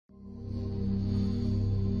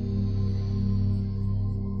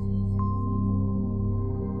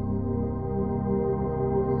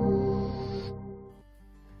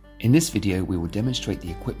In this video, we will demonstrate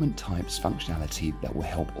the equipment types functionality that will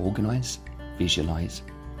help organize, visualize,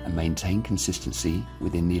 and maintain consistency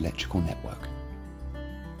within the electrical network.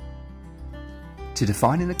 To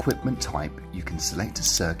define an equipment type, you can select a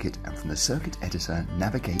circuit and from the circuit editor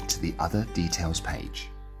navigate to the Other Details page.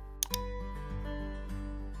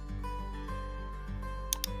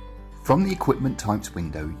 From the Equipment Types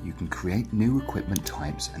window, you can create new equipment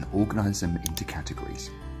types and organize them into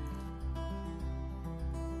categories.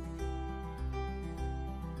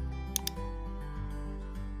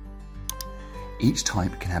 Each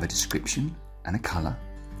type can have a description and a color.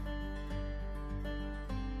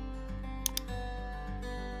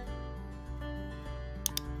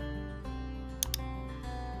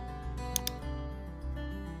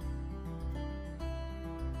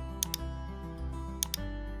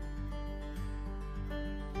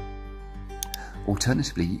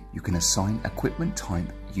 Alternatively, you can assign equipment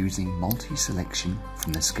type using multi-selection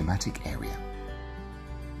from the schematic area.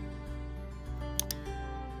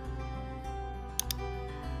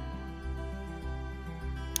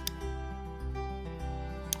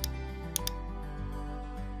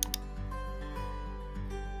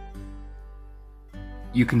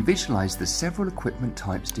 You can visualize the several equipment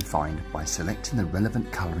types defined by selecting the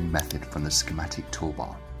relevant coloring method from the schematic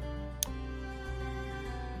toolbar.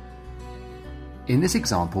 In this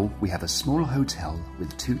example, we have a small hotel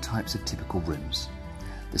with two types of typical rooms,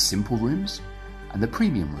 the simple rooms and the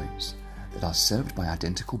premium rooms that are served by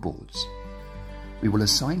identical boards. We will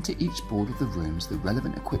assign to each board of the rooms the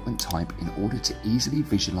relevant equipment type in order to easily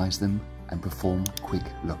visualize them and perform quick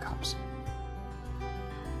lookups.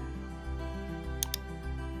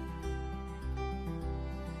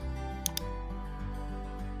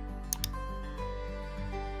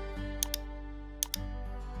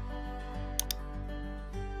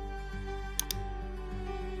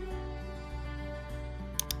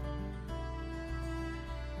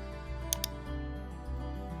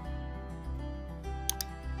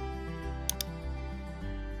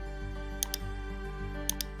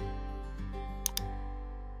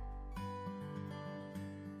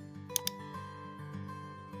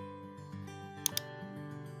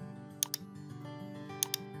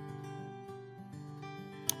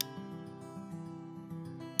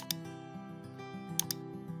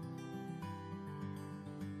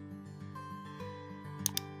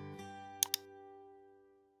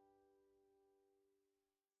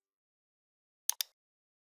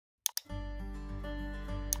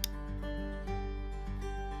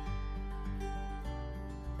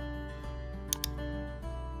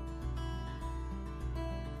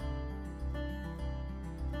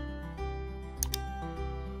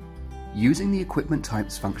 Using the equipment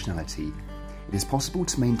types functionality, it is possible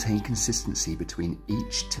to maintain consistency between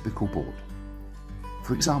each typical board.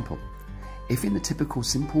 For example, if in the typical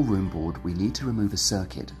simple room board we need to remove a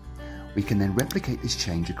circuit, we can then replicate this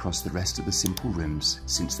change across the rest of the simple rooms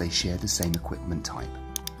since they share the same equipment type.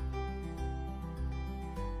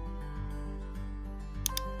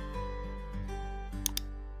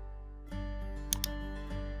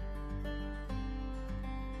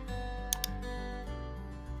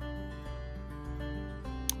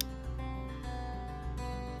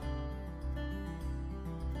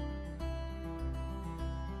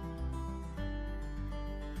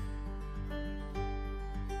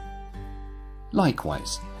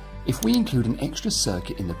 Likewise, if we include an extra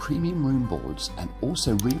circuit in the premium room boards and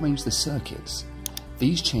also rearrange the circuits,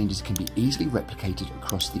 these changes can be easily replicated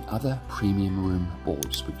across the other premium room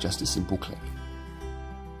boards with just a simple click.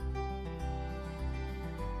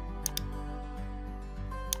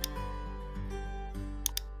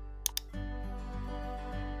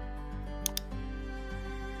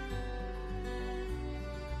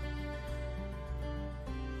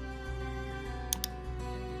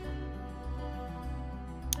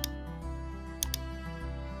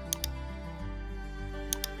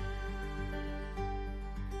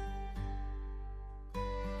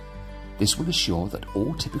 This will assure that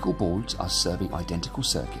all typical boards are serving identical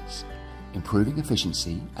circuits, improving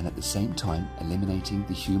efficiency and at the same time eliminating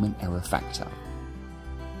the human error factor.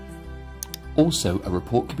 Also, a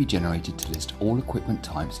report can be generated to list all equipment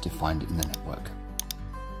types defined in the network.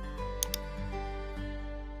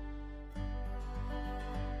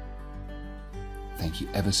 Thank you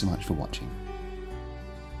ever so much for watching.